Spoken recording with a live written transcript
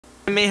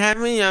Yummy,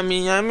 yummy,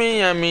 yummy,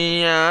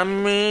 yummy, yummy,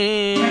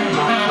 yummy.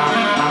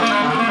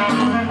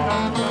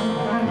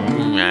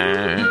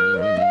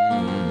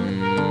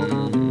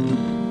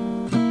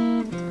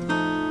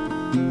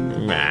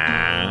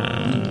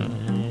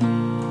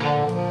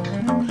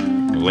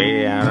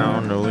 Way out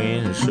on the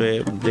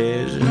windswept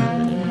desert,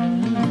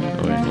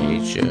 where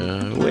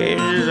nature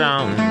waves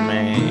on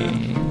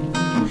me,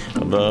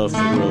 a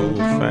buffalo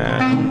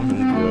found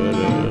his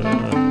brother,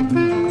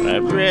 I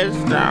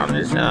rest on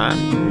the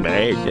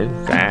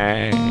sun-baked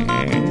side.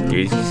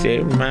 He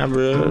said, my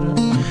brother,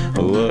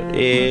 what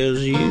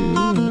ails you?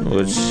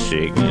 What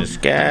sickness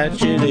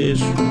got you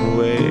this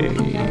way?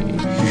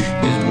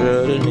 His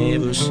brother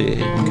never said,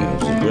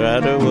 cause his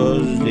brother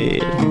was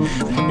dead.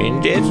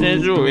 Been dead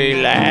since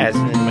we last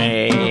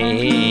met.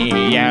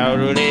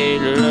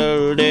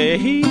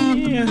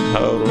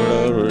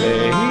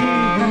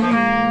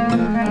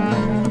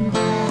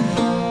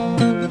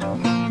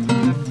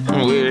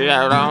 We're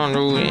out on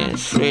the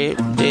windswept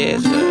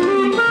desert.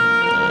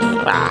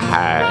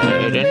 I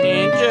heard an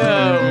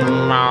angel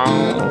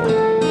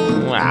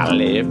moan. I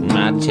left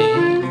my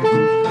tent.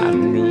 I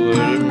knew what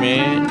it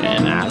meant,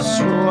 and I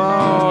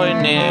swore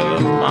it never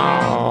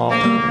more.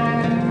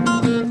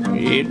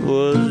 It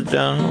was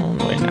done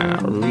when I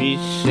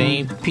reached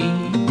St. Pete.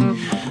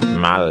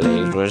 My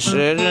legs were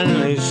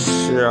certainly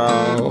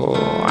sore.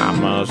 I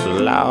must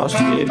have lost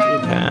 50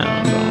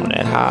 pounds on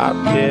that hot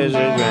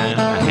desert ground.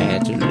 I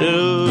had to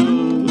lose.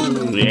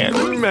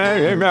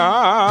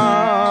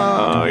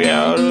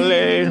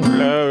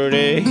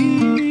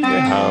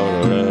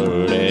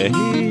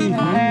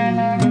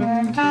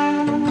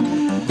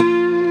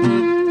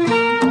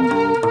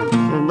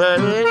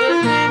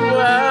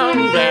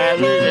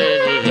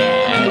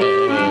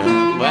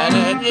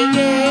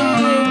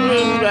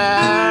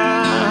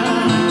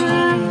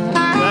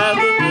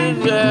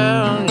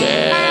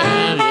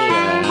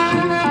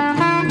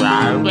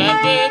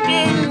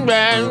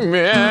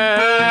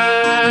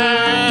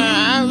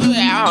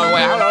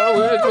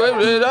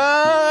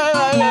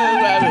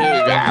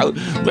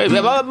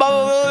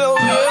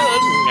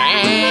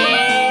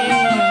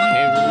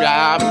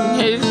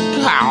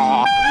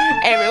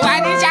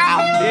 Everyone is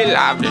out. He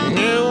loved a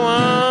new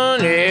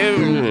one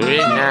every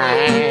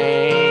night.